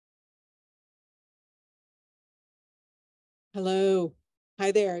Hello.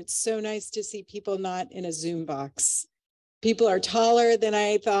 Hi there. It's so nice to see people not in a Zoom box. People are taller than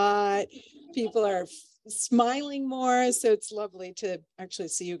I thought. People are smiling more. So it's lovely to actually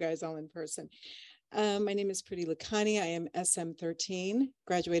see you guys all in person. My name is Priti Lakhani. I am SM13,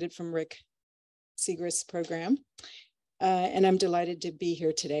 graduated from Rick Segrist's program. And I'm delighted to be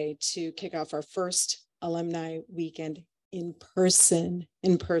here today to kick off our first Alumni Weekend in person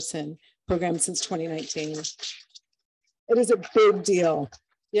program since 2019. It is a big deal.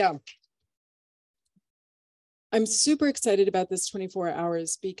 Yeah. I'm super excited about this 24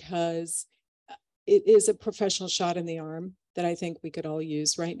 hours because it is a professional shot in the arm that I think we could all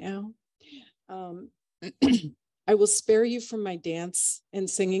use right now. I will spare you from my dance and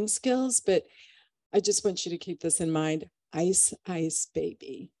singing skills, but I just want you to keep this in mind. Ice, ice,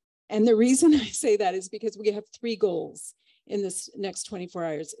 baby. And the reason I say that is because we have 3 goals in this next 24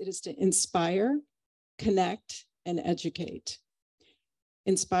 hours. It is to inspire, connect, and educate.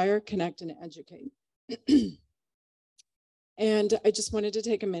 Inspire, connect, and educate. And I just wanted to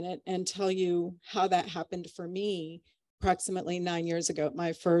take a minute and tell you how that happened for me approximately 9 years ago at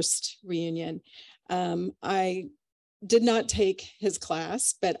my first reunion. I did not take his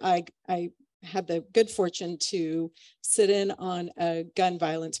class, but I had the good fortune to sit in on a gun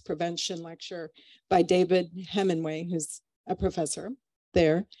violence prevention lecture by David Hemingway, who's a professor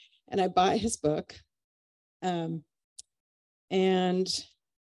there. And I bought his book. And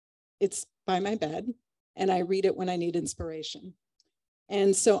it's by my bed, and I read it when I need inspiration.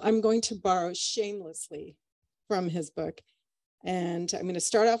 And so I'm going to borrow shamelessly from his book. And I'm going to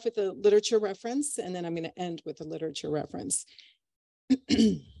start off with a literature reference, and then I'm going to end with a literature reference.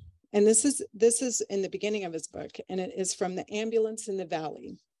 And this is in the beginning of his book, and it is from The Ambulance in the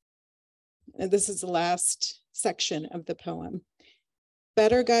Valley. And this is the last section of the poem.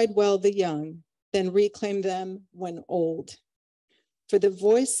 Better guide well the young than reclaim them when old. For the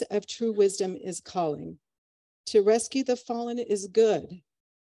voice of true wisdom is calling. To rescue the fallen is good,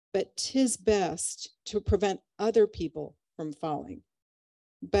 but 'tis best to prevent other people from falling.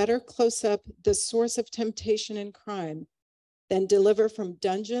 Better close up the source of temptation and crime than deliver from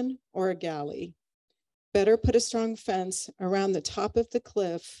dungeon or a galley. Better put a strong fence around the top of the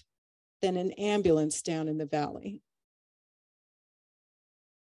cliff than an ambulance down in the valley.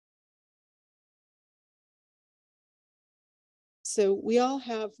 So we all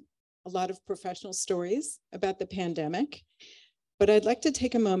have a lot of professional stories about the pandemic, but I'd like to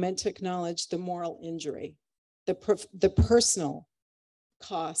take a moment to acknowledge the moral injury, the personal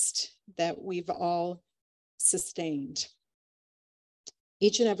cost that we've all sustained,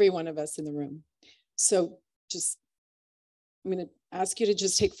 each and every one of us in the room. So I'm going to ask you to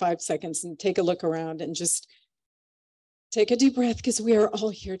just take 5 seconds and take a look around and just take a deep breath, because we are all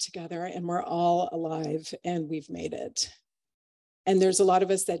here together and we're all alive and we've made it. And there's a lot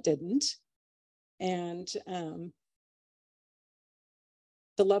of us that didn't. And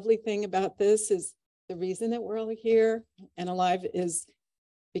the lovely thing about this is the reason that we're all here and alive is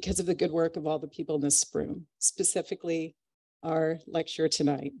because of the good work of all the people in this room, specifically our lecturer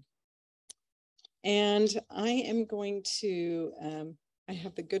tonight. And I am going to, I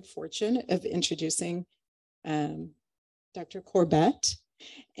have the good fortune of introducing Dr. Corbett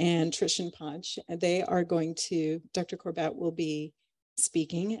and Trishan Panch. And they are going to, Dr. Corbett will be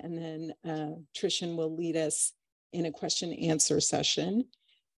speaking, and then Trishan will lead us in a question answer session.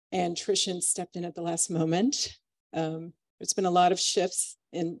 And Trishan stepped in at the last moment. There's been a lot of shifts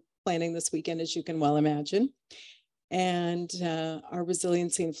in planning this weekend, as you can well imagine. And our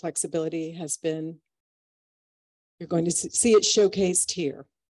resiliency and flexibility has been, you're going to see it showcased here.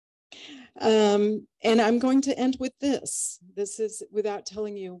 And I'm going to end with this. This is, without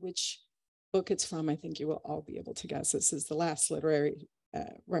telling you which book it's from, I think you will all be able to guess. This is the last literary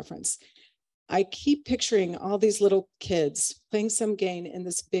reference. I keep picturing all these little kids playing some game in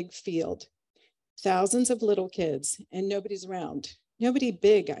this big field. Thousands of little kids, and nobody's around. Nobody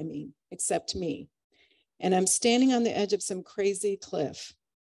big, I mean, except me. And I'm standing on the edge of some crazy cliff.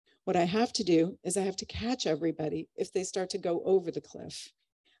 What I have to do is I have to catch everybody if they start to go over the cliff.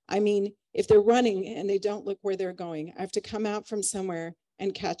 I mean, if they're running and they don't look where they're going, I have to come out from somewhere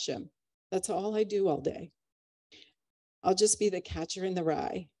and catch them. That's all I do all day. I'll just be the catcher in the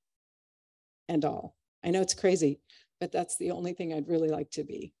rye and all. I know it's crazy, but that's the only thing I'd really like to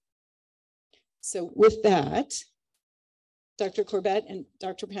be. So with that, Dr. Corbett and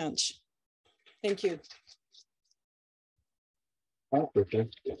Dr. Panch, thank you. Okay.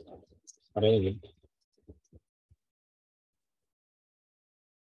 Amazing.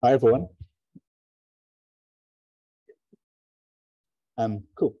 Hi, everyone.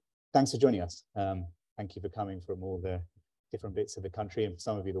 Cool. Thanks for joining us. Thank you for coming from all the different bits of the country and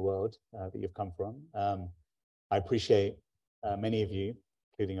some of you the world that you've come from. I appreciate many of you,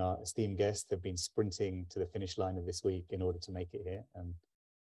 including our esteemed guests, have been sprinting to the finish line of this week in order to make it here. And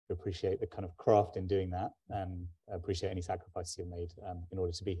we appreciate the kind of craft in doing that, and I appreciate any sacrifices you've made in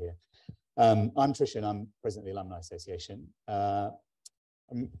order to be here. I'm Trishan, I'm president of the Alumni Association.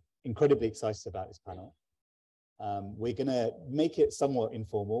 I'm incredibly excited about this panel. We're going to make it somewhat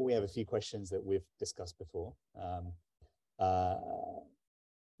informal. We have a few questions that we've discussed before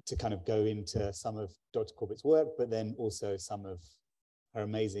to kind of go into some of Dr. Corbett's work, but then also some of her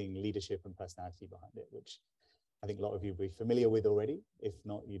amazing leadership and personality behind it, which I think a lot of you will be familiar with already. If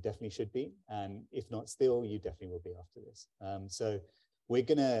not, you definitely should be. And if not still, you definitely will be after this. So we're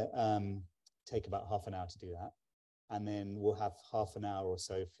going to take about half an hour to do that. And then we'll have half an hour or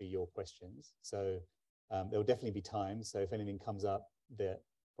so for your questions. So there will definitely be time. So if anything comes up that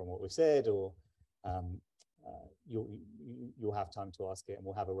from what we've said, or you'll have time to ask it, and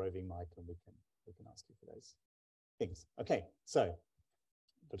we'll have a roving mic and we can ask you for those things. Okay, so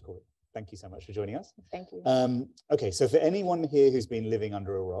Dr. Corbett, thank you so much for joining us. Thank you. Okay, so for anyone here who's been living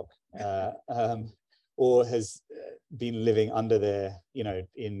under a rock or has been living under their,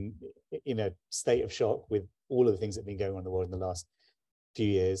 in a state of shock with all of the things that have been going on in the world in the last few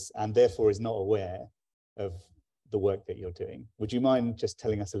years, and therefore is not aware of the work that you're doing, would you mind just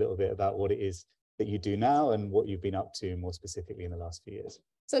telling us a little bit about what it is that you do now and what you've been up to more specifically in the last few years?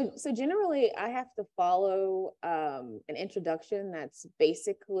 So generally, I have to follow an introduction that's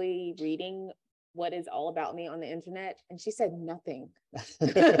basically reading what is all about me on the internet. And she said nothing,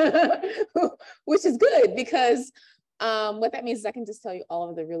 which is good, because what that means is I can just tell you all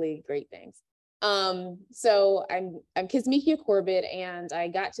of the really great things. So I'm Kizzmekia Corbett, and I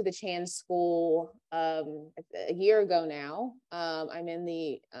got to the Chan School a year ago now. I'm in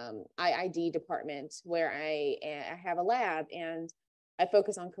the IID department, where I have a lab, and I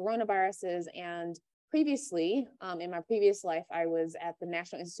focus on coronaviruses. And previously, in my previous life, I was at the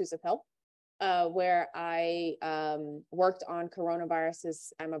National Institutes of Health, where I worked on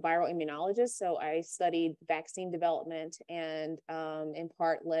coronaviruses. I'm a viral immunologist, so I studied vaccine development and in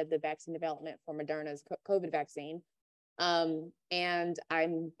part led the vaccine development for Moderna's COVID vaccine. And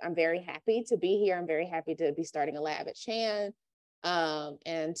I'm very happy to be here. I'm very happy to be starting a lab at Chan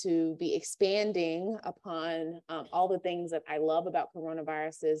and to be expanding upon all the things that I love about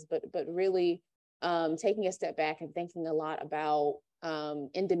coronaviruses, but really taking a step back and thinking a lot about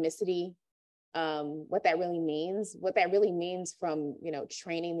endemicity, what that really means from,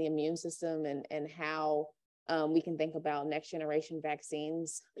 training the immune system, and how we can think about next generation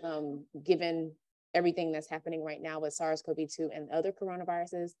vaccines, given everything that's happening right now with SARS-CoV-2 and other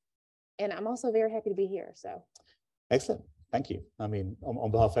coronaviruses. And I'm also very happy to be here. So excellent. Thank you. I mean,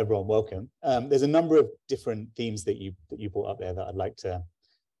 on behalf of everyone, welcome. There's a number of different themes that you brought up there that I'd like to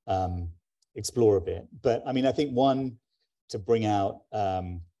explore a bit. But I mean, I think one to bring out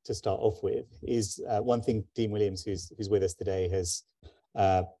to start off with is one thing Dean Williams, who's with us today, has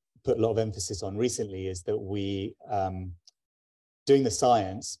put a lot of emphasis on recently, is that we doing the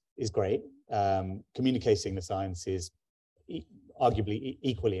science is great. Communicating the science is arguably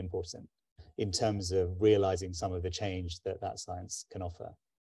equally important in terms of realizing some of the change that science can offer.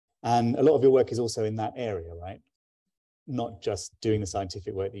 And a lot of your work is also in that area, right? Not just doing the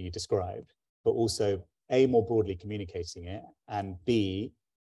scientific work that you described, but also A, more broadly communicating it, and B,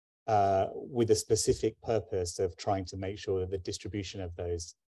 with a specific purpose of trying to make sure that the distribution of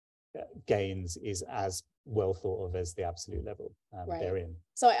those gains is as well thought of as the absolute level they're in.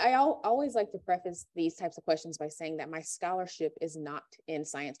 So I always like to preface these types of questions by saying that my scholarship is not in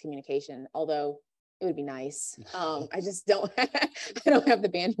science communication, although it would be nice. I just don't, I don't have the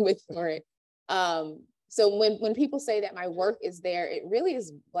bandwidth for it. So when people say that my work is there, it really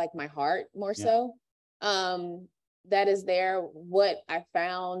is like my heart more so. That is there. What I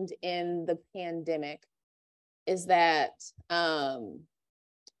found in the pandemic is that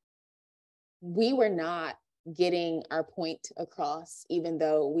we were not getting our point across, even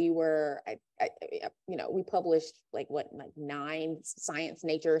though we were, we published like 9 Science,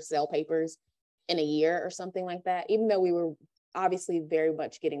 Nature, Cell papers in a year or something like that, even though we were obviously very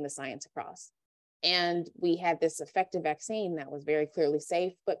much getting the science across. And we had this effective vaccine that was very clearly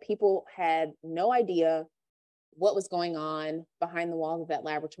safe, but people had no idea what was going on behind the walls of that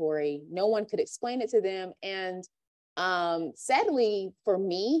laboratory. No one could explain it to them. And sadly, for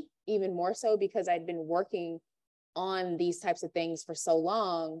me, even more so, because I'd been working on these types of things for so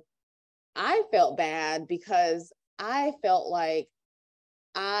long, I felt bad because I felt like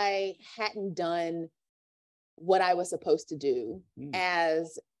I hadn't done what I was supposed to do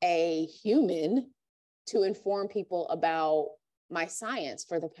as a human to inform people about my science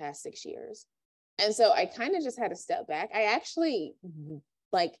for the past 6 years. And so I kind of just had to step back. I actually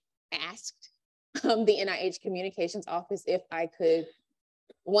like asked the NIH communications office if I could,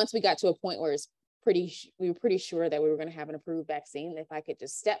 once we got to a point where we were pretty sure that we were going to have an approved vaccine, if I could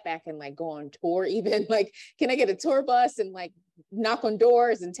just step back and like go on tour, even like, can I get a tour bus and like knock on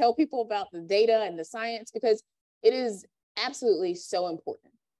doors and tell people about the data and the science, because it is absolutely so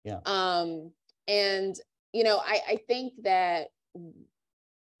important. Yeah. And, you know, I think that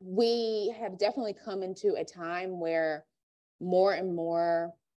we have definitely come into a time where more and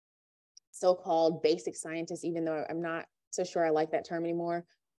more so-called basic scientists, even though I'm not so sure I like that term anymore,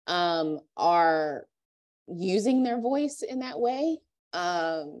 are using their voice in that way,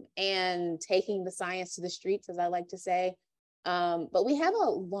 and taking the science to the streets, as I like to say. But we have a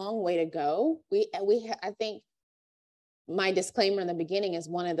long way to go. I think my disclaimer in the beginning is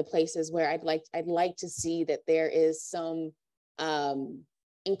one of the places where I'd like to see that there is some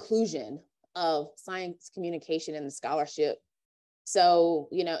inclusion of science communication in the scholarship. So,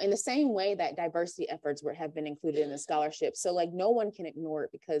 you know, in the same way that diversity efforts have been included in the scholarship. So like no one can ignore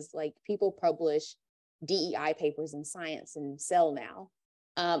it, because like people publish DEI papers in Science and Cell now.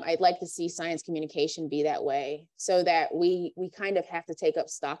 I'd like to see science communication be that way, so that we kind of have to take up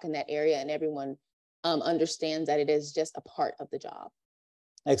stock in that area, and everyone understands that it is just a part of the job.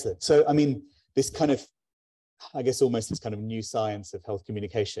 Excellent. So, I mean, this kind of, I guess almost this kind of new science of health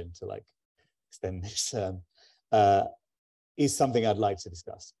communication, to like extend this, is something I'd like to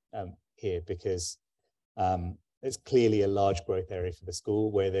discuss here, because it's clearly a large growth area for the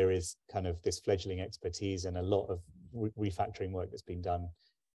school, where there is kind of this fledgling expertise and a lot of refactoring work that's been done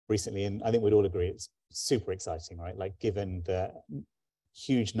recently. And I think we'd all agree it's super exciting, right? Like, given the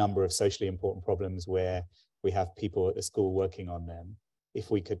huge number of socially important problems where we have people at the school working on them,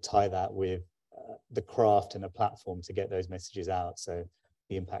 if we could tie that with the craft and a platform to get those messages out so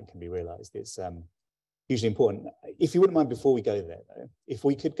the impact can be realized, it's hugely important. If you wouldn't mind, before we go there though, if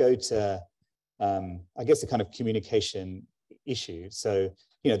we could go to I guess a kind of communication issue. So,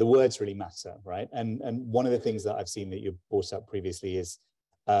 you know, the words really matter, right? And one of the things that I've seen that you brought up previously is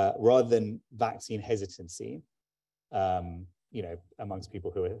rather than vaccine hesitancy, you know, amongst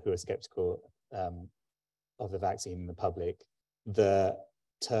people who are skeptical of the vaccine in the public, the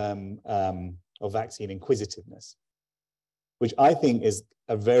term of vaccine inquisitiveness, which I think is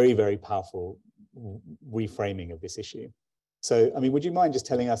a very, very powerful reframing of this issue. So, I mean, would you mind just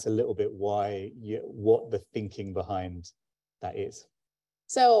telling us a little bit what the thinking behind that is?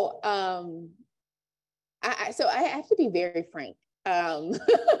 So, I have to be very frank,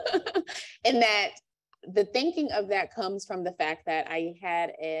 in that the thinking of that comes from the fact that I had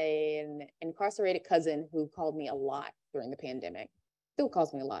an incarcerated cousin who called me a lot during the pandemic. Still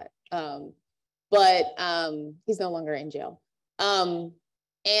calls me a lot, but he's no longer in jail.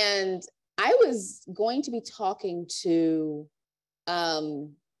 And I was going to be talking to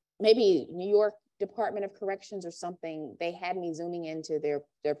maybe New York Department of Corrections or something. They had me zooming into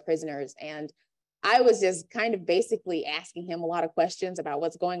their prisoners, and I was just kind of basically asking him a lot of questions about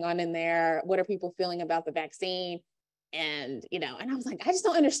what's going on in there. What are people feeling about the vaccine? And, you know, and I was like, I just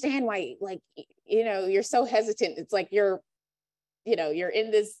don't understand why, like, you know, you're so hesitant. It's like you're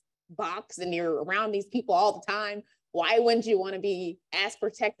in this box and you're around these people all the time. Why wouldn't you want to be as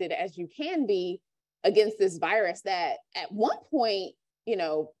protected as you can be against this virus that at one point, you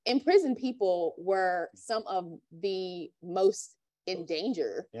know, imprisoned people were some of the most in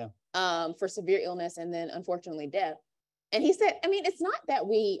danger, for severe illness and then unfortunately death. And he said, I mean, it's not that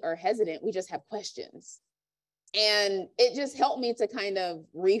we are hesitant, we just have questions. And it just helped me to kind of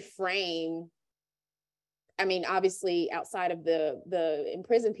reframe. I mean, obviously outside of the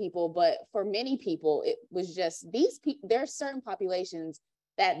imprisoned people, but for many people, it was just these people, there are certain populations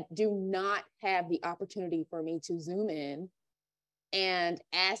that do not have the opportunity for me to zoom in and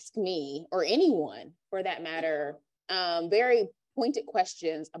ask me, or anyone for that matter, very pointed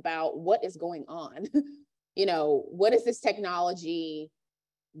questions about what is going on. You know, what is this technology?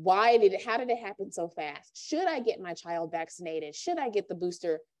 How did it happen so fast? Should I get my child vaccinated? Should I get the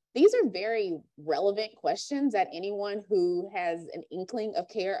booster? These are very relevant questions that anyone who has an inkling of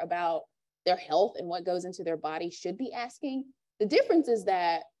care about their health and what goes into their body should be asking. The difference is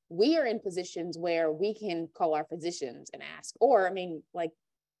that we are in positions where we can call our physicians and ask, or, I mean, like,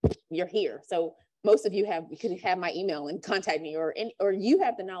 you're here. So most of you could have my email and contact me, or you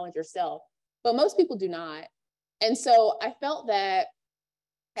have the knowledge yourself, but most people do not. And so I felt that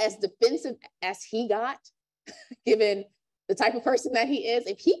as defensive as he got, given the type of person that he is,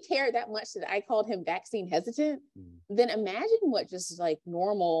 if he cared that much that I called him vaccine hesitant, then imagine what just like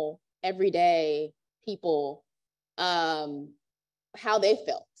normal, everyday people how they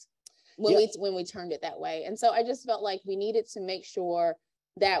felt when we turned it that way. And so I just felt like we needed to make sure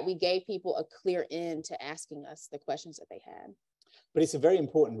that we gave people a clear end to asking us the questions that they had. But it's a very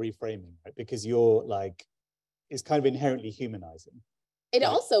important reframing, right? Because you're like, it's kind of inherently humanizing. It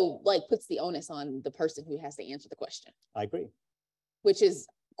also like puts the onus on the person who has to answer the question. I agree. Which is,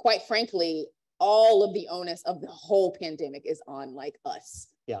 quite frankly, all of the onus of the whole pandemic is on like us.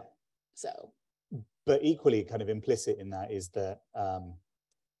 Yeah. So. But equally kind of implicit in that is that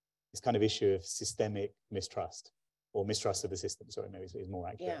this kind of issue of systemic mistrust, or mistrust of the system, sorry, maybe is more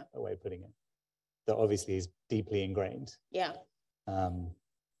accurate a way of putting it, that obviously is deeply ingrained. Yeah.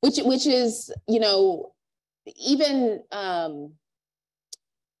 Which is, you know, even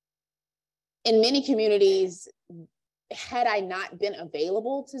in many communities, had I not been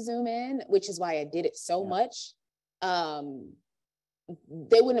available to Zoom in, which is why I did it so much, they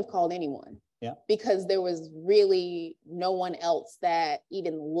wouldn't have called anyone. Yeah. Because there was really no one else that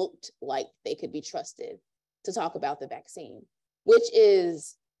even looked like they could be trusted to talk about the vaccine, which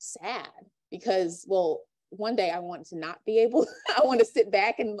is sad because, well, one day I want to not be able, I want to sit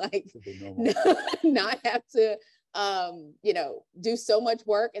back and like not have to, you know, do so much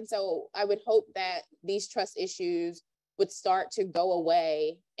work. And so I would hope that these trust issues would start to go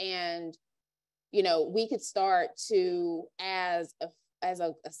away, and, you know, we could start to, as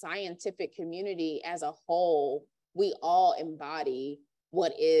a scientific community as a whole, we all embody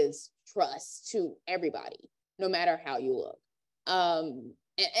what is trust to everybody, no matter how you look. And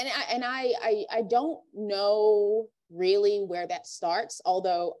I don't know really where that starts,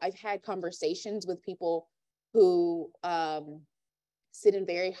 although I've had conversations with people who sit in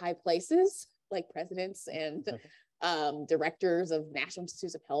very high places, like presidents and directors of National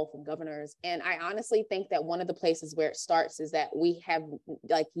Institutes of Health and governors. And I honestly think that one of the places where it starts is that we have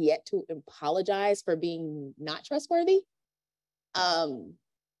like yet to apologize for being not trustworthy. And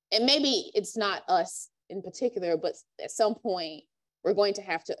maybe it's not us in particular, but at some point we're going to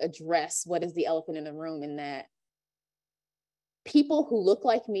have to address what is the elephant in the room, in that people who look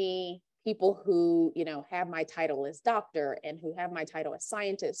like me, people who, you know, have my title as doctor and who have my title as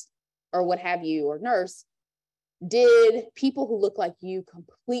scientist or what have you, or nurse, did people who look like you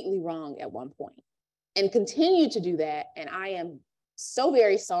completely wrong at one point and continue to do that. And I am so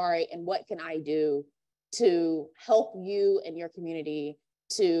very sorry. And what can I do to help you and your community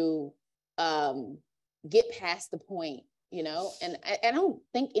to get past the point, you know? And I don't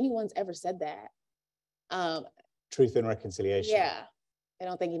think anyone's ever said that. Truth and reconciliation. Yeah, I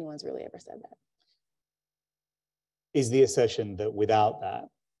don't think anyone's really ever said that. Is the assertion that without that,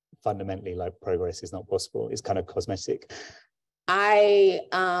 fundamentally, like, progress is not possible, is kind of cosmetic? I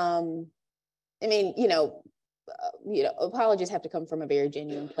mean, you know, apologies have to come from a very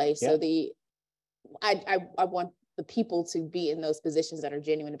genuine place. So I want the people to be in those positions that are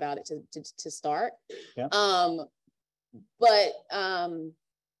genuine about it to start. Yeah. But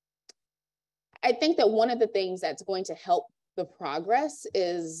I think that one of the things that's going to help the progress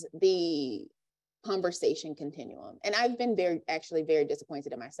is the conversation continuum. And I've been very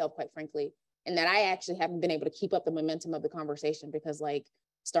disappointed in myself, quite frankly, in that I actually haven't been able to keep up the momentum of the conversation, because like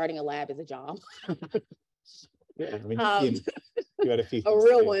starting a lab is a job. Yeah, I mean, you had a few a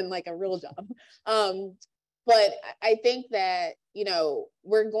real one, like a real job. But I think that, you know,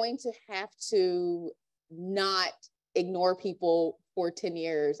 we're going to have to not ignore people for 10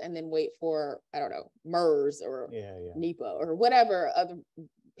 years and then wait for, I don't know, MERS or Nipah or whatever other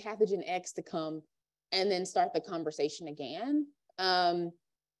pathogen X to come and then start the conversation again.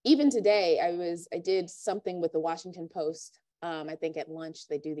 Even today, I did something with the Washington Post. I think at lunch,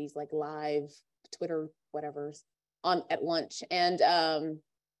 they do these like live Twitter whatever's on at lunch. And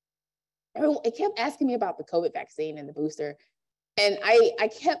it kept asking me about the COVID vaccine and the booster. And I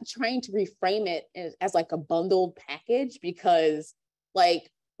kept trying to reframe it as like a bundled package, because like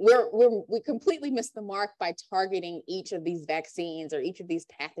we completely missed the mark by targeting each of these vaccines or each of these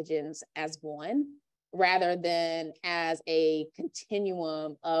pathogens as one, rather than as a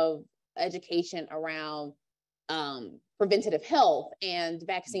continuum of education around preventative health and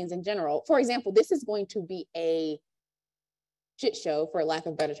vaccines in general. For example, this is going to be a shit show, for lack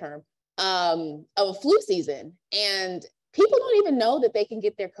of a better term, of a flu season. And people don't even know that they can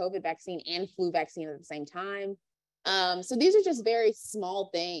get their COVID vaccine and flu vaccine at the same time. So these are just very small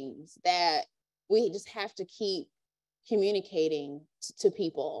things that we just have to keep communicating to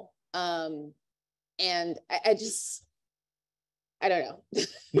people. And I just, I don't know.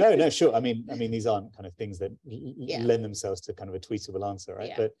 No, sure. I mean, these aren't kind of things that lend themselves to kind of a tweetable answer, right?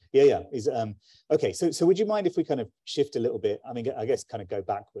 Yeah. But yeah. Is okay. So would you mind if we kind of shift a little bit? I mean, I guess kind of go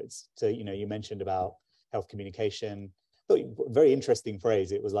backwards to, you mentioned about health communication. Very interesting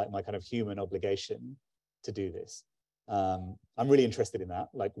phrase. It was like my kind of human obligation to do this. I'm really interested in that.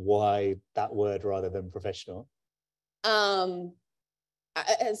 Like, why that word rather than professional?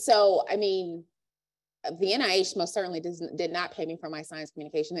 So I mean, the NIH most certainly did not pay me for my science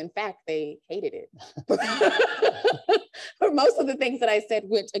communication. In fact, they hated it. For most of the things that I said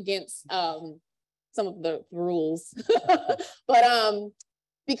went against some of the rules. But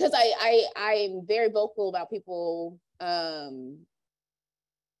because I'm very vocal about people, I'm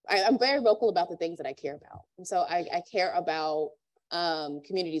very vocal about the things that I care about. And so I care about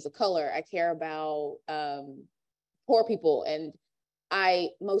communities of color. I care about poor people. And I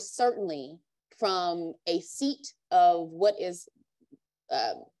most certainly, from a seat of what is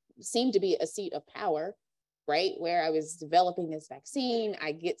seemed to be a seat of power, right? Where I was developing this vaccine,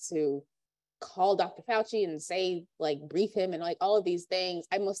 I get to call Dr. Fauci and say, like, brief him and like all of these things.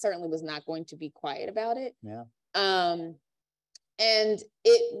 I most certainly was not going to be quiet about it. Yeah. And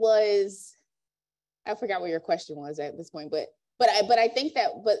it was, I forgot what your question was at this point, but I think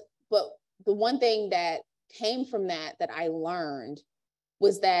that, but the one thing that came from that I learned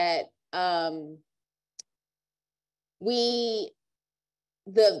was that the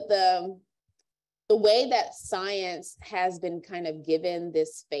way that science has been kind of given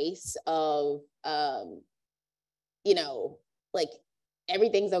this space of like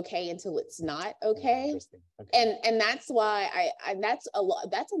everything's okay until it's not okay. And that's why that's a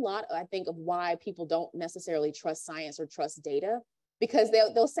lot I think of why people don't necessarily trust science or trust data, because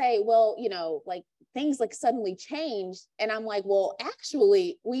they'll say, well, like things like suddenly changed. And I'm like, well,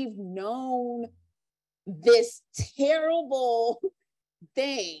 actually, we've known this terrible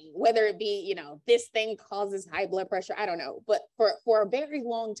thing, whether it be, this thing causes high blood pressure, I don't know, but for a very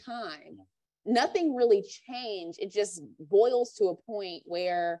long time, nothing really changed. It just boils to a point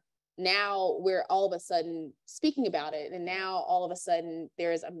where now we're all of a sudden speaking about it. And now all of a sudden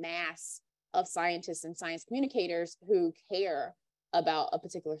there's a mass of scientists and science communicators who care about a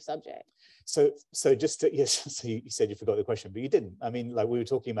particular subject. So just to, yes, so you said you forgot the question, but you didn't. I mean, like we were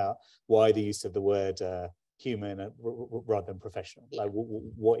talking about why the use of the word human rather than professional. Like,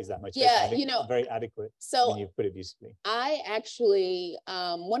 what is that motivation? Yeah, I think very adequate. So when you put it beautifully. I actually,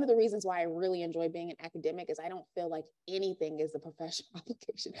 one of the reasons why I really enjoy being an academic is I don't feel like anything is a professional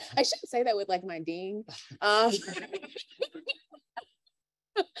obligation. I shouldn't say that with like my dean. But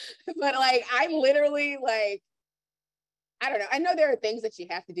like, I literally like, I don't know. I know there are things that you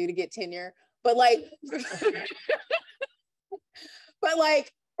have to do to get tenure, but like,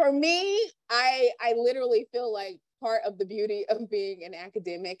 for me, I literally feel like part of the beauty of being an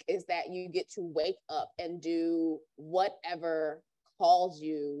academic is that you get to wake up and do whatever calls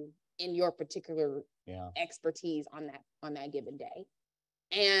you in your particular expertise on that given day.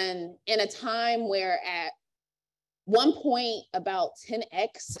 And in a time where at one point about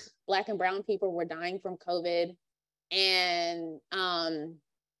 10x Black and brown people were dying from COVID. And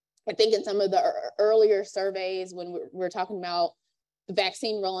I think in some of the earlier surveys, when we're talking about the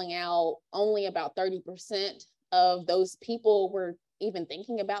vaccine rolling out, only about 30% of those people were even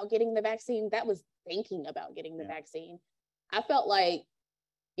thinking about getting the vaccine. That was thinking about getting the vaccine. I felt like,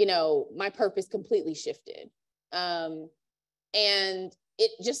 my purpose completely shifted. And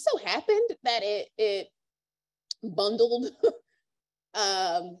it just so happened that it bundled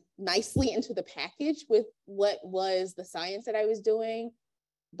nicely into the package with what was the science that I was doing.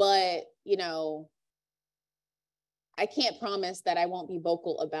 But, I can't promise that I won't be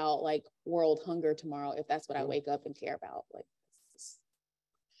vocal about like world hunger tomorrow if that's what I wake up and care about. Like,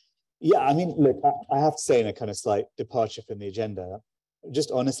 yeah, I mean, look, I have to say, in a kind of slight departure from the agenda, just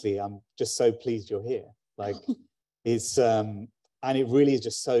honestly, I'm just so pleased you're here. Like, it's and it really is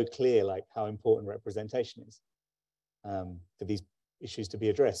just so clear, like how important representation is for these issues to be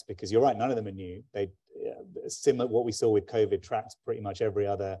addressed. Because you're right, none of them are new. They similar what we saw with COVID tracks pretty much every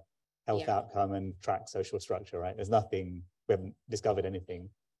other health outcome and track social structure, right? There's nothing, we haven't discovered anything,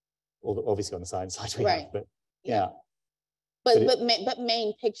 obviously on the science side we have, but but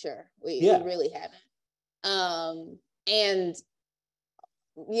main picture, we really haven't. And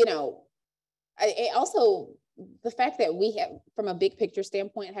I also, the fact that we have, from a big picture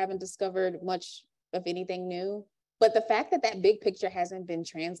standpoint, haven't discovered much of anything new, but the fact that big picture hasn't been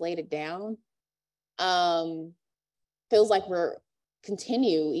translated down feels like we're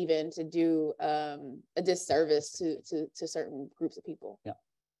continue even to do a disservice to certain groups of people. Yeah.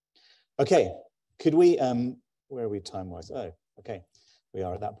 Okay. Could we where are we time wise? Oh, Okay, we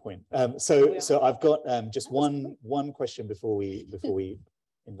are at that point. So I've got just one question before we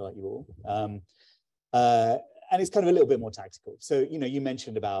invite you all. And it's kind of a little bit more tactical. So, you know, you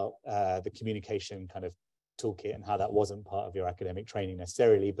mentioned about the communication kind of toolkit and how that wasn't part of your academic training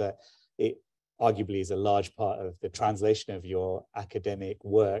necessarily, but it arguably is a large part of the translation of your academic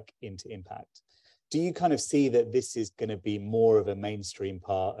work into impact. Do you kind of see that this is going to be more of a mainstream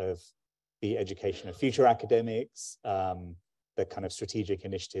part of the education of future academics, the kind of strategic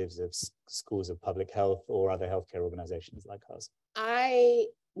initiatives of schools of public health or other healthcare organizations like ours? I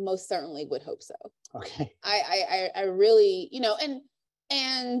most certainly would hope so. Okay. I really, you know,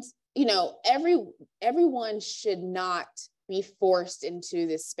 and you know, everyone should not be forced into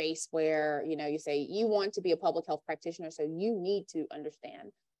this space where, you know, you say you want to be a public health practitioner, so you need to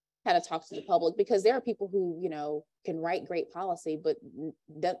understand how to talk to the public, because there are people who, you know, can write great policy but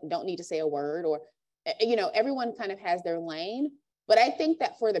don't need to say a word, or, you know, everyone kind of has their lane. But I think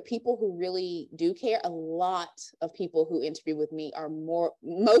that for the people who really do care, a lot of people who interview with me are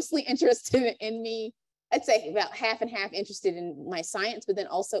mostly interested in me. I'd say about half and half interested in my science, but then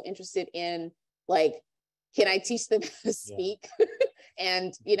also interested in, like, can I teach them how to speak? Yeah.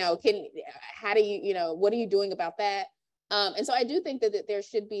 And, you know, how do you know, what are you doing about that? And so I do think that there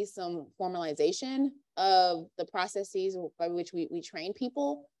should be some formalization of the processes by which we train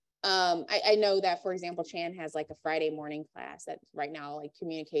people. I know that, for example, Chan has like a Friday morning class that's right now like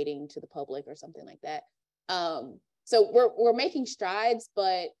communicating to the public or something like that. So we're making strides,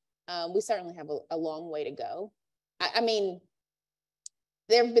 but we certainly have a long way to go. I mean,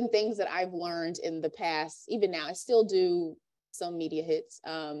 there have been things that I've learned in the past, even now, I still do some media hits.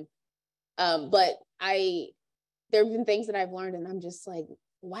 But there have been things that I've learned and I'm just like,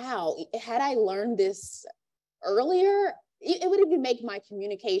 wow, had I learned this earlier, it would even make my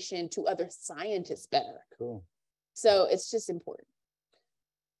communication to other scientists better. Cool. So it's just important.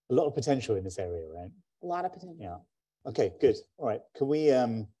 A lot of potential in this area, right? A lot of potential. Yeah. Okay, good. All right. Can we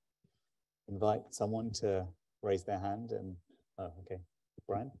invite someone to raise their hand? And okay,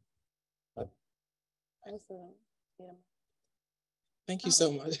 Brian. Thank you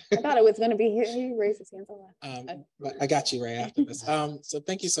so much. I thought it was going to be he raised his hand so loud. I got you right after this. So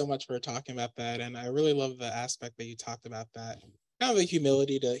thank you so much for talking about that. And I really love the aspect that you talked about, that kind of the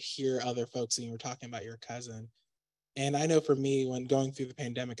humility to hear other folks, and you were talking about your cousin. And I know for me, when going through the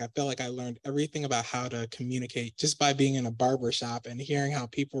pandemic, I felt like I learned everything about how to communicate just by being in a barber shop and hearing how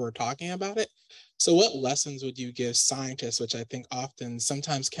people were talking about it. So what lessons would you give scientists, which I think often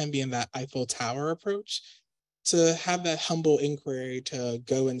sometimes can be in that Eiffel Tower approach, to have that humble inquiry to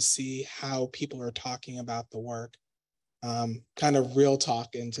go and see how people are talking about the work, kind of real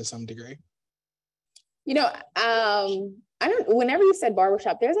talk into some degree? You know, whenever you said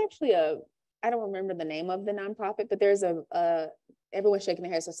barbershop, there's actually I don't remember the name of the nonprofit, but there's everyone's shaking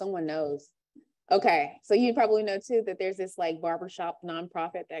their head, so someone knows. Okay, so you probably know too that there's this like barbershop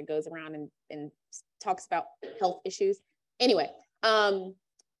nonprofit that goes around and talks about health issues. Anyway,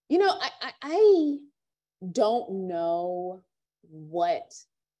 you know, I don't know what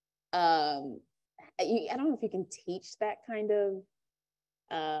I don't know if you can teach that kind of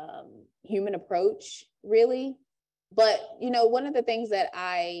human approach really, but you know, one of the things that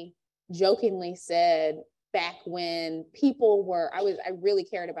I jokingly said back when I really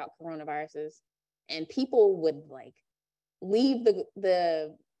cared about coronaviruses, and people would like leave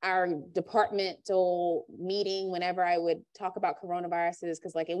our departmental meeting whenever I would talk about coronaviruses,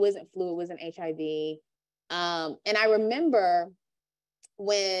 because like it wasn't flu, it wasn't HIV. And I remember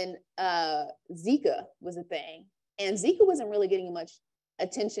when Zika was a thing, and Zika wasn't really getting much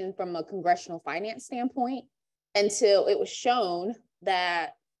attention from a congressional finance standpoint until it was shown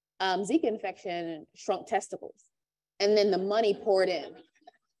that Zika infection shrunk testicles, and then the money poured in.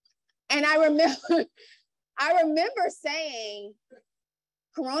 And I remember saying,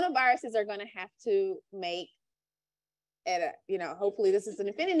 coronaviruses are going to have to make, you know, hopefully this isn't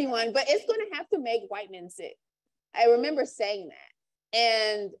offending anyone, but it's going to have to make white men sick. I remember saying that.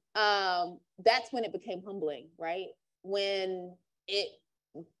 And that's when it became humbling, right? When it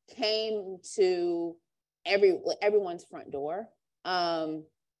came to everyone's front door.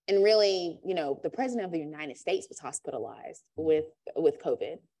 And really, you know, the president of the United States was hospitalized with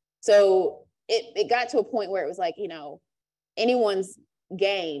COVID. So it got to a point where it was like, you know, anyone's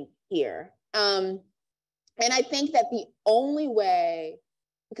game here. And I think that the only way,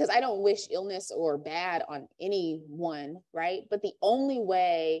 because I don't wish illness or bad on anyone, right? But the only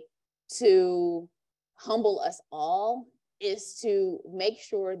way to humble us all is to make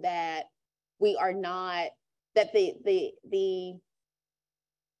sure that we are not, that the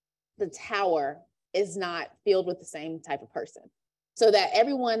tower is not filled with the same type of person. So that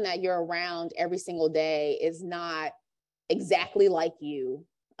everyone that you're around every single day is not exactly like you.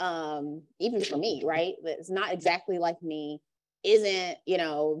 Even for me, right? It's not exactly like me, isn't, you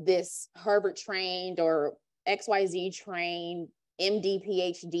know, this Harvard trained or XYZ trained, MD,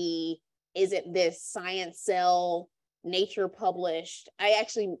 PhD, isn't this Science Cell, Nature published. I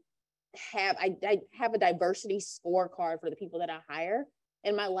actually have, I have a diversity scorecard for the people that I hire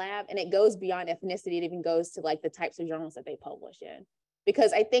in my lab, and it goes beyond ethnicity. It even goes to like the types of journals that they publish in.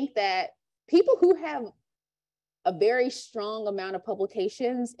 Because I think that people who have a very strong amount of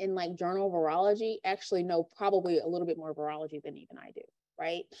publications in like journal of virology actually know probably a little bit more virology than even I do,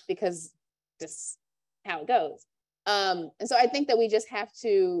 right? Because just how it goes. And so I think that we just have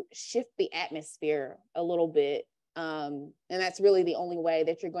to shift the atmosphere a little bit. And that's really the only way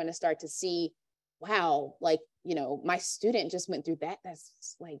that you're going to start to see, wow, like, you know, my student just went through that.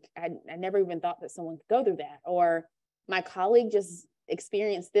 That's like, I never even thought that someone could go through that. Or my colleague just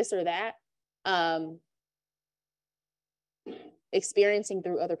experienced this or that. Experiencing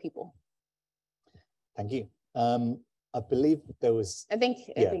through other people. Thank you. I believe there was. I think.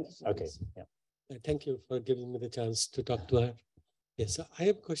 Okay. Yeah. Thank you for giving me the chance to talk to her. Yes, I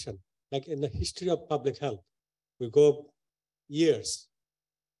have a question. Like in the history of public health, we go years.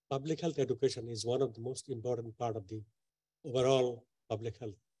 Public health education is one of the most important part of the overall public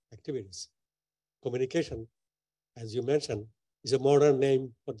health activities. Communication, as you mentioned, is a modern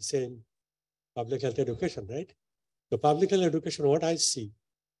name for the same public health education, right? The public health education, what I see,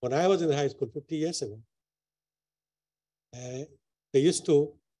 when I was in high school 50 years ago, they used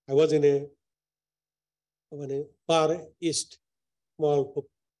to, I was in a far east small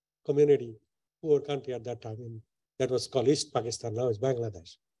community, poor country at that time, and that was called East Pakistan, now it's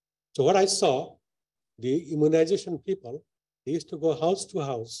Bangladesh. So what I saw, the immunization people, they used to go house to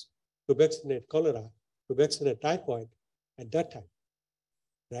house to vaccinate cholera, to vaccinate typhoid at that time,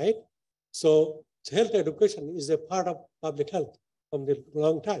 right? So health education is a part of public health from the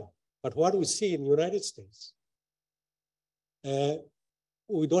long time. But what we see in the United States,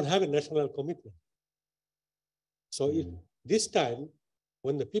 we don't have a national commitment. So if this time,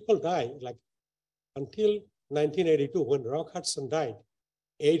 when the people die, like until 1982, when Rock Hudson died,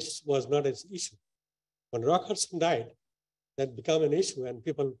 AIDS was not an issue. When Rock Hudson died, that became an issue and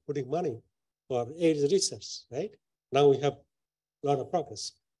people putting money for AIDS research, right? Now we have a lot of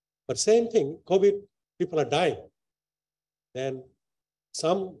progress. But same thing, COVID, people are dying. Then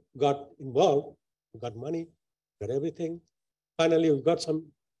some got involved, got money, got everything. Finally, we got some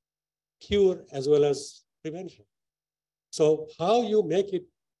cure as well as prevention. So how you make it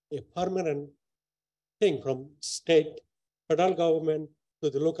a permanent thing from state, federal government to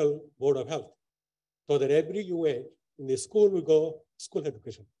the local board of health, so that every UA in the school we go school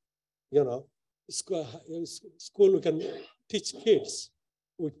education. You know, school we can teach kids.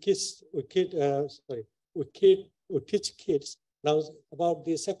 We teach kids now about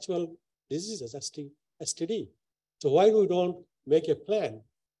the sexual diseases, STD. So why we don't make a plan,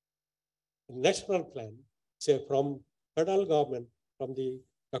 a national plan, say from federal government, from the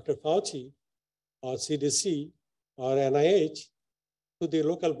Dr. Fauci or CDC or NIH to the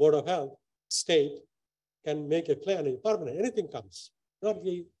local board of health, state can make a plan, a permanent, anything comes, not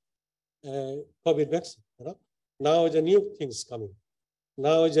the COVID vaccine, you know. Now the new things coming.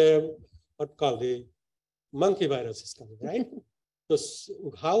 Now the, what called the monkey virus is coming, right? So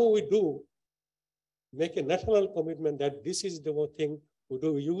how we do make a national commitment that this is the one thing we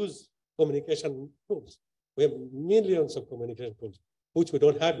do, we use communication tools. We have millions of communication tools, which we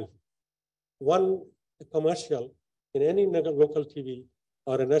don't have before. One commercial in any local TV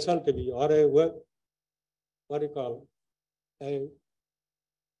or a national TV or a web, what do you call,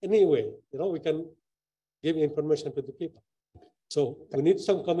 anyway, you know, we can give information to the people. So we need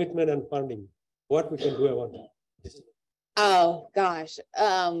some commitment and funding. What we can do about that? Oh gosh,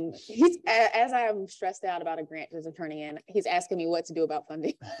 he's as I'm stressed out about a grant that's turning in. He's asking me what to do about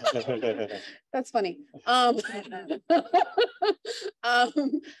funding. That's funny. I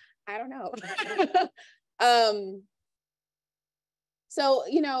don't know. So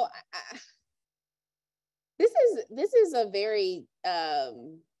you know, this is a very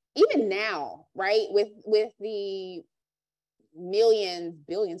even now, right? With the millions,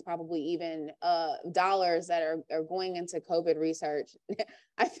 billions, probably even dollars that are going into COVID research.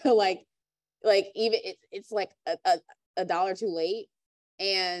 I feel like even it's like a dollar too late.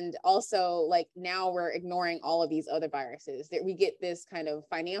 And also like now we're ignoring all of these other viruses that we get this kind of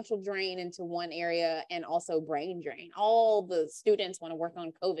financial drain into one area and also brain drain. All the students want to work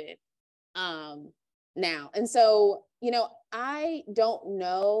on COVID now. And so, you know, I don't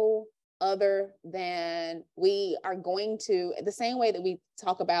know other than we are going to, the same way that we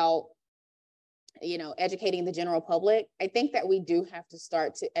talk about, you know, educating the general public, I think that we do have to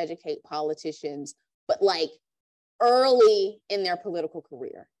start to educate politicians, but like early in their political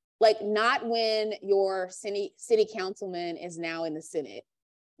career. Like not when your city councilman is now in the Senate,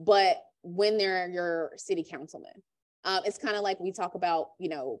 but when they're your city councilman. It's kind of like we talk about, you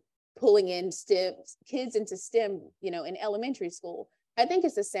know, pulling in STEM kids into STEM, you know, in elementary school. I think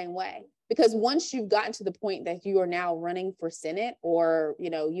it's the same way, because once you've gotten to the point that you are now running for Senate or, you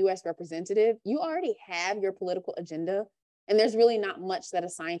know, US representative, you already have your political agenda. And there's really not much that a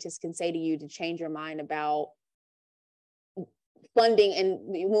scientist can say to you to change your mind about funding. And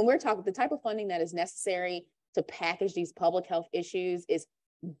when we're talking, the type of funding that is necessary to package these public health issues is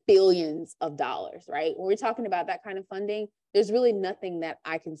billions of dollars, right? When we're talking about that kind of funding, there's really nothing that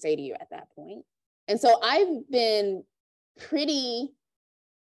I can say to you at that point. And so I've been pretty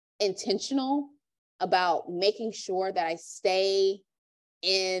intentional about making sure that I stay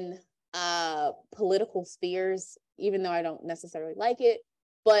in political spheres, even though I don't necessarily like it,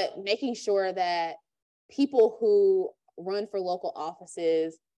 but making sure that people who run for local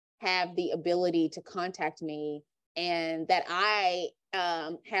offices have the ability to contact me, and that I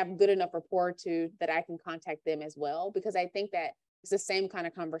have good enough rapport to that I can contact them as well, because I think that it's the same kind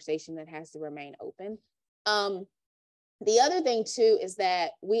of conversation that has to remain open. The other thing too is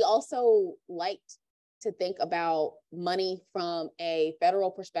that we also like to think about money from a federal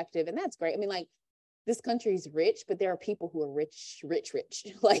perspective, and that's great. I mean, like, this country is rich, but there are people who are rich,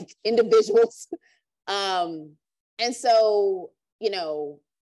 like individuals. And so, you know,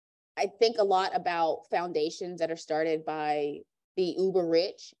 I think a lot about foundations that are started by the uber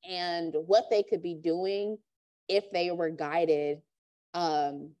rich and what they could be doing if they were guided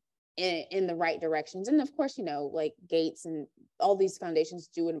in the right directions. And of course, you know, like Gates and all these foundations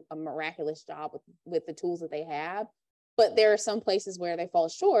do a miraculous job with the tools that they have. But there are some places where they fall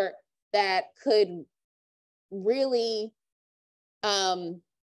short that could really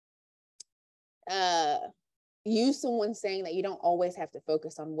use someone saying that you don't always have to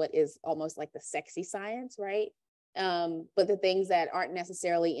focus on what is almost like the sexy science, right? But the things that aren't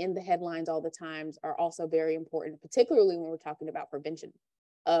necessarily in the headlines all the times are also very important, particularly when we're talking about prevention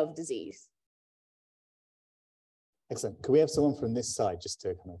of disease. Excellent. Could we have someone from this side just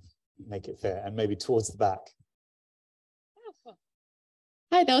to kind of make it fair, and maybe towards the back? Oh, cool.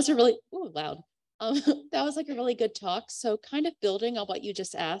 Hi, that was a really loud. That was like a really good talk. So kind of building on what you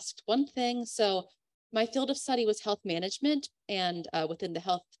just asked, one thing, so my field of study was health management and within the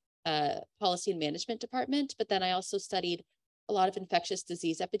health policy and management department, but then I also studied a lot of infectious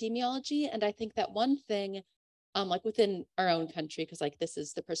disease epidemiology. And I think that one thing, like within our own country, because like this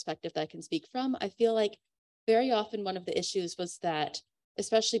is the perspective that I can speak from, I feel like very often one of the issues was that,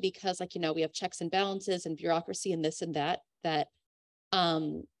 especially because like, you know, we have checks and balances and bureaucracy and this and that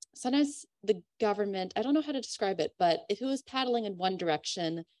sometimes the government, I don't know how to describe it, but if it was paddling in one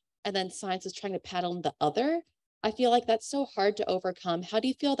direction and then science is trying to paddle in the other, I feel like that's so hard to overcome. How do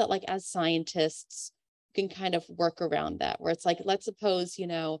you feel that like as scientists you can kind of work around that, where it's like, let's suppose, you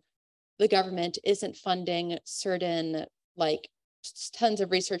know, the government isn't funding certain like tons of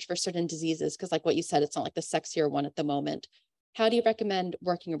research for certain diseases, because like what you said, it's not like the sexier one at the moment. How do you recommend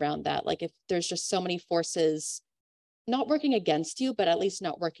working around that? Like if there's just so many forces not working against you, but at least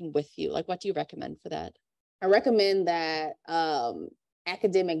not working with you, like what do you recommend for that? I recommend that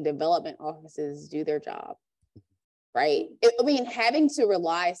academic development offices do their job, right? I mean, having to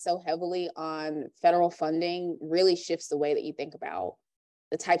rely so heavily on federal funding really shifts the way that you think about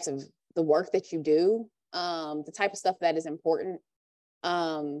the types of the work that you do, the type of stuff that is important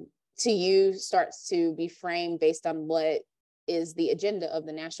to you starts to be framed based on what is the agenda of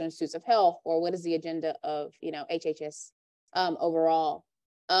the National Institutes of Health, or what is the agenda of, you know, HHS overall.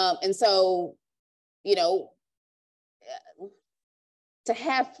 And so, you know, to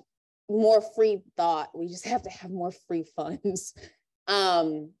have more free thought, we just have to have more free funds.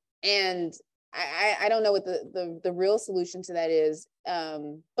 And I don't know what the real solution to that is,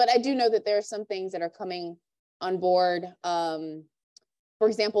 but I do know that there are some things that are coming on board. For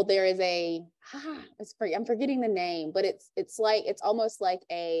example, there is I'm forgetting the name, but it's almost like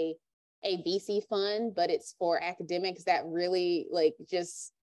a VC fund, but it's for academics that really like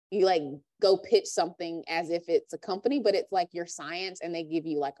just, you like go pitch something as if it's a company, but it's like your science and they give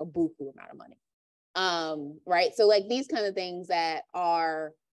you like a buku amount of money. Right. So like these kind of things that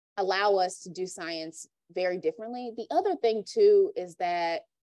allow us to do science very differently. The other thing too is that,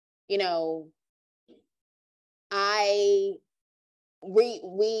 you know,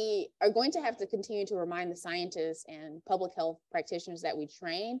 we are going to have to continue to remind the scientists and public health practitioners that we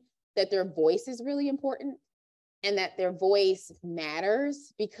train that their voice is really important and that their voice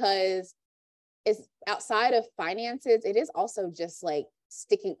matters, because it's outside of finances, it is also just like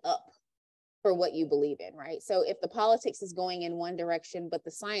sticking up for what you believe in, right? So if the politics is going in one direction, but the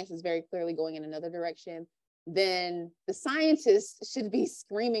science is very clearly going in another direction, then the scientists should be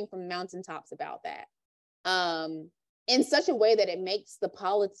screaming from mountaintops about that, in such a way that it makes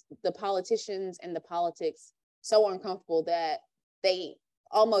the politicians and the politics so uncomfortable that they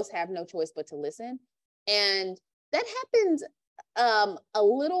almost have no choice but to listen. And that happened a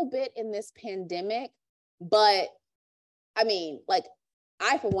little bit in this pandemic, but I mean, like,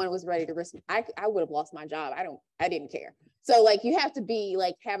 I, for one, was ready to risk, I would have lost my job. I didn't care. So like, you have to be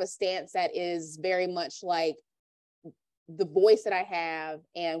like, have a stance that is very much like, the voice that I have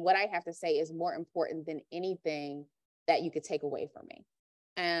and what I have to say is more important than anything that you could take away from me.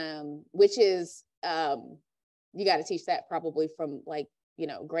 Which is, you got to teach that probably from like, you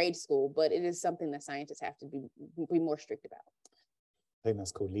know, grade school, but it is something that scientists have to be more strict about. I think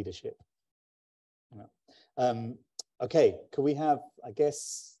that's called leadership. Yeah. Okay, could we have, I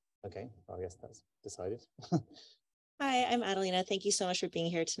guess that's decided. Hi, I'm Adelina. Thank you so much for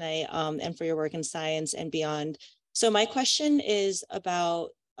being here tonight, and for your work in science and beyond. So my question is about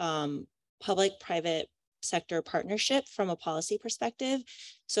public-private sector partnership from a policy perspective.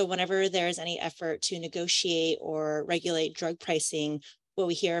 So whenever there is any effort to negotiate or regulate drug pricing, what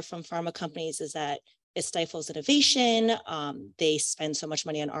we hear from pharma companies is that it stifles innovation. They spend so much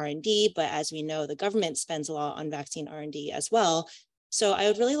money on R&D, but as we know, the government spends a lot on vaccine R&D as well. So I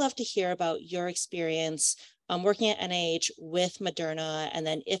would really love to hear about your experience working at NIH with Moderna, and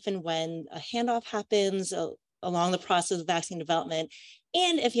then if and when a handoff happens along the process of vaccine development,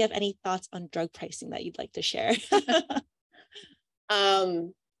 and if you have any thoughts on drug pricing that you'd like to share.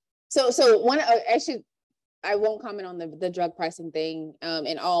 So one, I won't comment on the drug pricing thing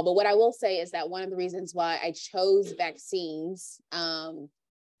and all, but what I will say is that one of the reasons why I chose vaccines,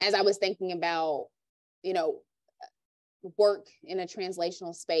 as I was thinking about, you know, work in a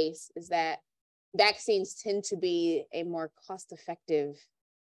translational space, is that vaccines tend to be a more cost-effective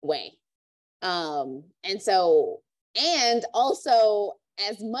way. And also,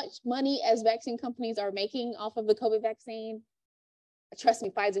 as much money as vaccine companies are making off of the COVID vaccine, trust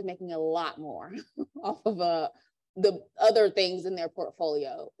me, Pfizer's making a lot more off of the other things in their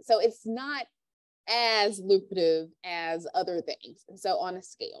portfolio. So it's not as lucrative as other things. And so on a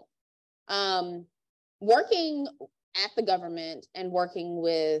scale, working at the government and working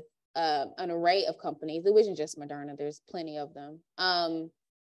with an array of companies, it wasn't just Moderna, there's plenty of them.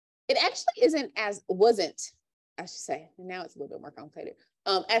 It actually wasn't, I should say, now it's a little bit more complicated.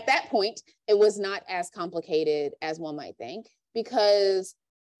 At that point, it was not as complicated as one might think, because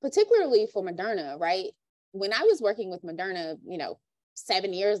particularly for Moderna, right? When I was working with Moderna,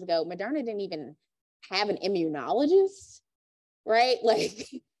 7 years ago, Moderna didn't even have an immunologist, right? Like,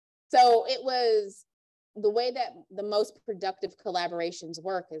 so it was the way that the most productive collaborations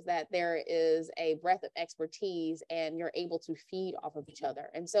work is that there is a breadth of expertise and you're able to feed off of each other.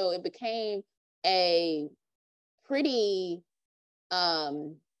 And so it became a pretty,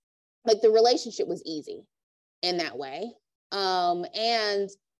 like the relationship was easy in that way. And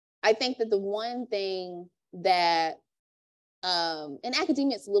I think that the one thing that in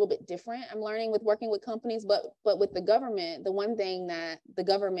academia, it's a little bit different. I'm learning with working with companies, but with the government, the one thing that the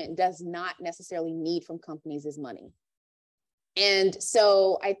government does not necessarily need from companies is money. And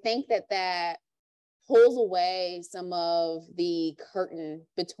so I think that pulls away some of the curtain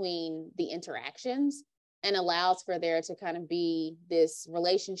between the interactions and allows for there to kind of be this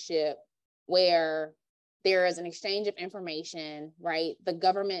relationship where there is an exchange of information, right? The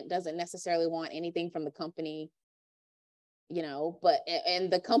government doesn't necessarily want anything from the company,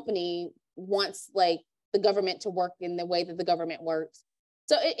 and the company wants like the government to work in the way that the government works.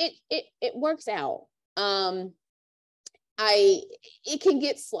 So it works out. It can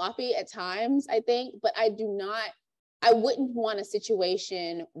get sloppy at times, I think, but I wouldn't want a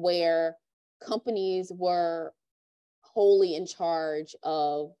situation where companies were wholly in charge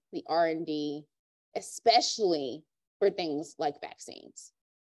of the R&D, especially for things like vaccines.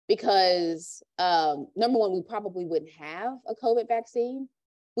 Because number one, we probably wouldn't have a COVID vaccine.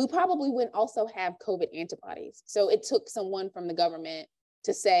 We probably wouldn't also have COVID antibodies. So it took someone from the government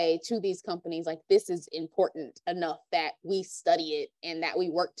to say to these companies, like, this is important enough that we study it and that we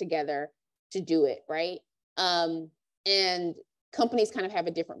work together to do it, right? And companies kind of have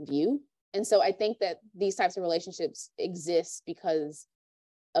a different view. And so I think that these types of relationships exist because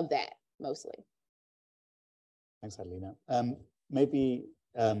of that, mostly. Thanks, Adelina. Maybe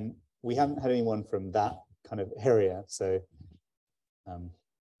we haven't had anyone from that kind of area. So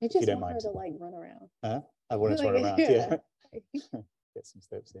You you just don't want her mind. to like run around. I want to Like, run around, yeah. Get some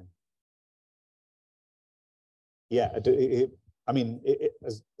steps in. Yeah,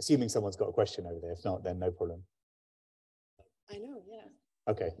 assuming someone's got a question over there. If not, then no problem. I know, yeah.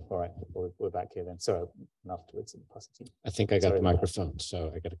 Okay, all right, we're back here then. So afterwards, and pass it to you. I think I got Sorry the about that. microphone,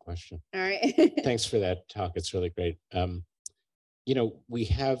 so I got a question. All right. Thanks for that talk. It's really great. You know, we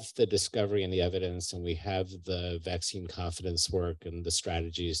have the discovery and the evidence, and we have the vaccine confidence work and the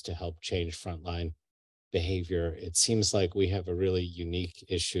strategies to help change frontline behavior. It seems like we have a really unique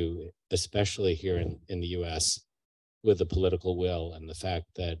issue, especially here in the US, with the political will and the fact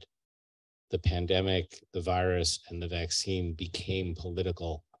that the pandemic, the virus, and the vaccine became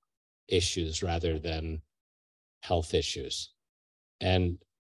political issues rather than health issues. And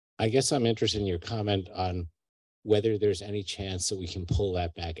I guess I'm interested in your comment on whether there's any chance that we can pull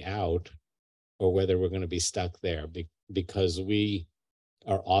that back out, or whether we're going to be stuck there, because we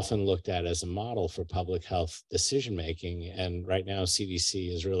are often looked at as a model for public health decision making. And right now,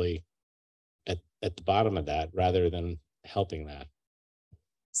 CDC is really at the bottom of that rather than helping that.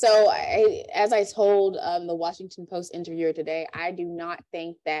 So as I told the Washington Post interviewer today, I do not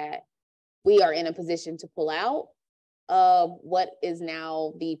think that we are in a position to pull out of what is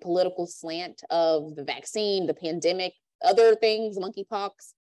now the political slant of the vaccine, the pandemic, other things,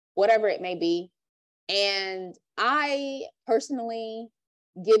 monkeypox, whatever it may be. And I personally,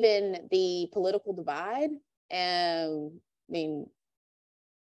 given the political divide, I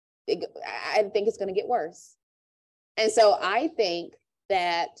think it's going to get worse. And so I think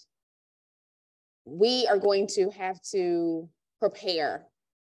that we are going to have to prepare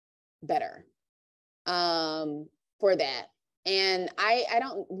better for that. And I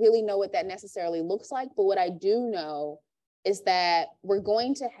don't really know what that necessarily looks like, but what I do know is that we're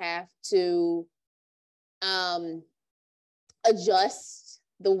going to have to adjust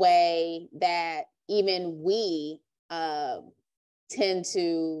the way that even we tend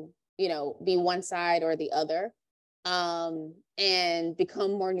to, be one side or the other, and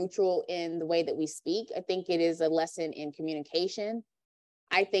become more neutral in the way that we speak. I think it is a lesson in communication.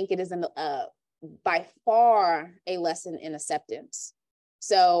 I think it is by far a lesson in acceptance.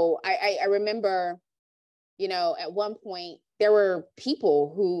 So I remember, at one point there were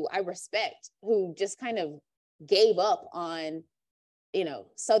people who I respect who just kind of gave up on,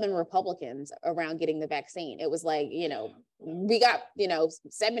 Southern Republicans around getting the vaccine. It was like, we got,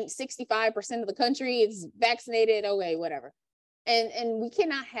 65% of the country is vaccinated. Okay, whatever. And we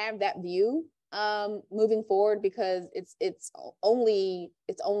cannot have that view moving forward, because it's only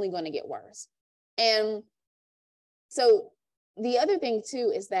going to get worse. And so the other thing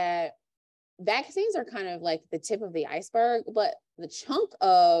too is that vaccines are kind of like the tip of the iceberg, but the chunk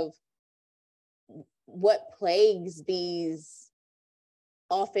of what plagues these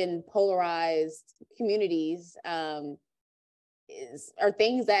often polarized communities are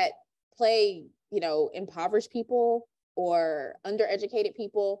things that plague, impoverished people or undereducated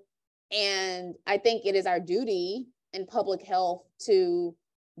people. And I think it is our duty in public health to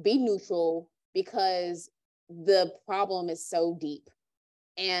be neutral, because the problem is so deep.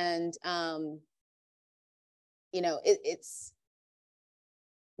 And, it's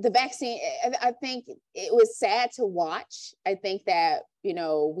the vaccine. I think it was sad to watch. I think that,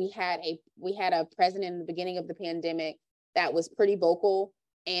 we had a president in the beginning of the pandemic that was pretty vocal.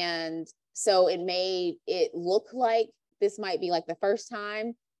 And so it made it look like this might be like the first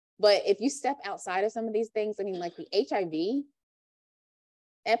time. But if you step outside of some of these things, like the HIV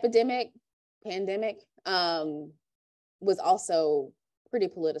pandemic was also pretty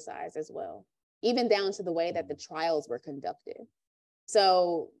politicized as well, even down to the way that the trials were conducted.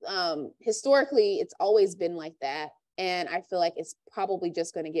 So historically, it's always been like that. And I feel like it's probably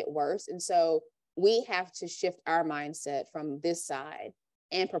just going to get worse. And so we have to shift our mindset from this side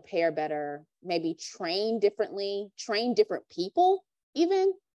and prepare better, maybe train differently, train different people,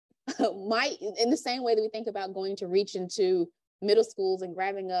 even in the same way that we think about going to reach into middle schools and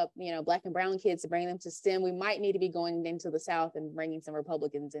grabbing up, Black and brown kids to bring them to STEM. We might need to be going into the South and bringing some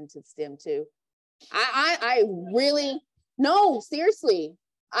Republicans into STEM too. I really, no, seriously.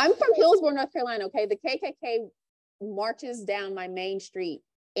 I'm from Hillsborough, North Carolina, okay? The KKK marches down my main street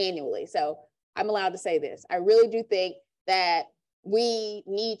annually. So I'm allowed to say this. I really do think that we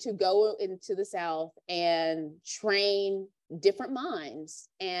need to go into the South and train different minds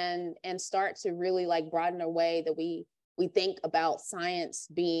and start to really broaden our way that we think about science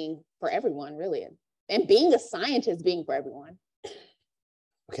being for everyone, really, and being a scientist being for everyone.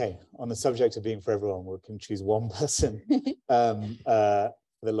 Okay, on the subject of being for everyone, we can choose one person for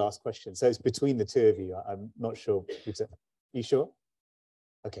the last question. So it's between the two of you. I'm not sure. Are you sure?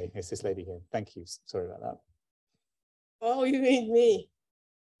 Okay, it's this lady here. Thank you. Sorry about that. Oh, you mean me.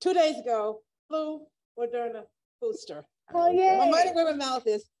 2 days ago, flu, Moderna booster. Oh, yeah. My money where my mouth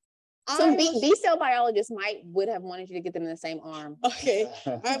is. Some I was- B cell biologists would have wanted you to get them in the same arm. Okay,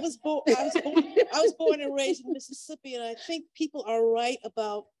 I was born and raised in Mississippi, and I think people are right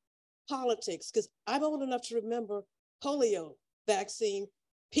about politics because I'm old enough to remember polio vaccine.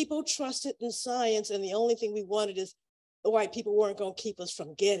 People trusted in science, and the only thing we wanted is the white people weren't going to keep us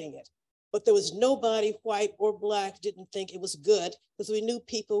from getting it. But there was nobody, white or black, didn't think it was good because we knew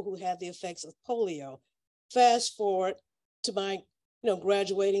people who had the effects of polio. Fast forward to my,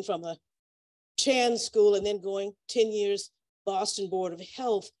 graduating from the Chan School and then going 10 years Boston Board of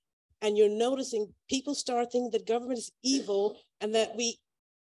Health, and you're noticing people start thinking that government is evil and that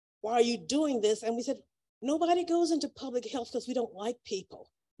why are you doing this? And we said, nobody goes into public health because we don't like people.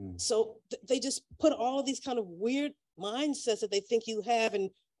 So they just put all of these kind of weird mindsets that they think you have.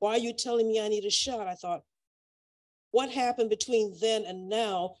 And why are you telling me I need a shot? I thought, what happened between then and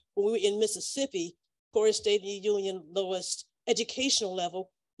now when we were in Mississippi, Poorest state in the union, lowest educational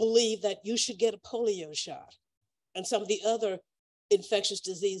level, believe that you should get a polio shot and some of the other infectious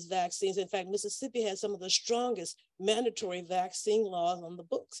disease vaccines. In fact, Mississippi has some of the strongest mandatory vaccine laws on the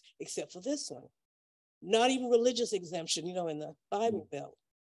books, except for this one. Not even religious exemption, in the Bible Belt.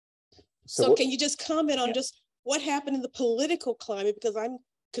 So can you just comment on just what happened in the political climate? Because I'm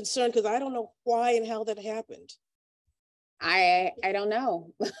concerned because I don't know why and how that happened. I don't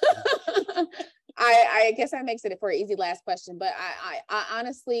know. I guess that makes it for an easy last question, but I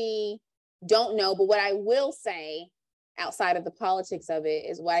honestly don't know. But what I will say outside of the politics of it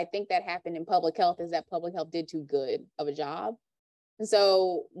is what I think that happened in public health is that public health did too good of a job. And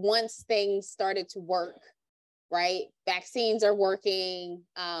so once things started to work, right, vaccines are working,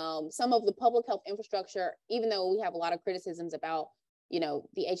 some of the public health infrastructure, even though we have a lot of criticisms about,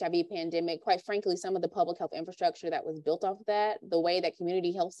 the HIV pandemic, quite frankly, some of the public health infrastructure that was built off of that, the way that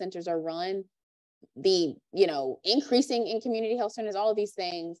community health centers are run, the, increasing in community health centers, all of these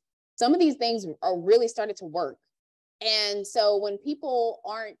things, some of these things are really started to work. And so when people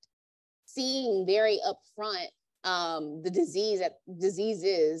aren't seeing very upfront the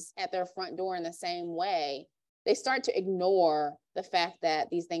diseases at their front door in the same way, they start to ignore the fact that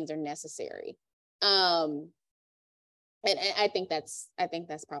these things are necessary. And I think that's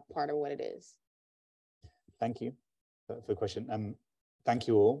part of what it is. Thank you for the question. Thank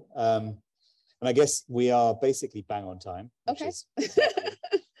you all. And I guess we are basically bang on time. Okay.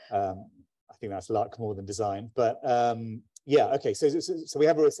 I think that's luck more than design, but yeah, okay. So we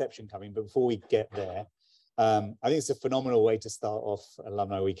have a reception coming, but before we get there, I think it's a phenomenal way to start off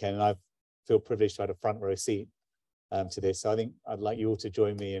Alumni Weekend, and I feel privileged to have a front row seat to this. So I think I'd like you all to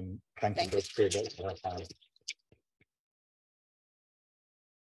join me in thanking Corbett for her time.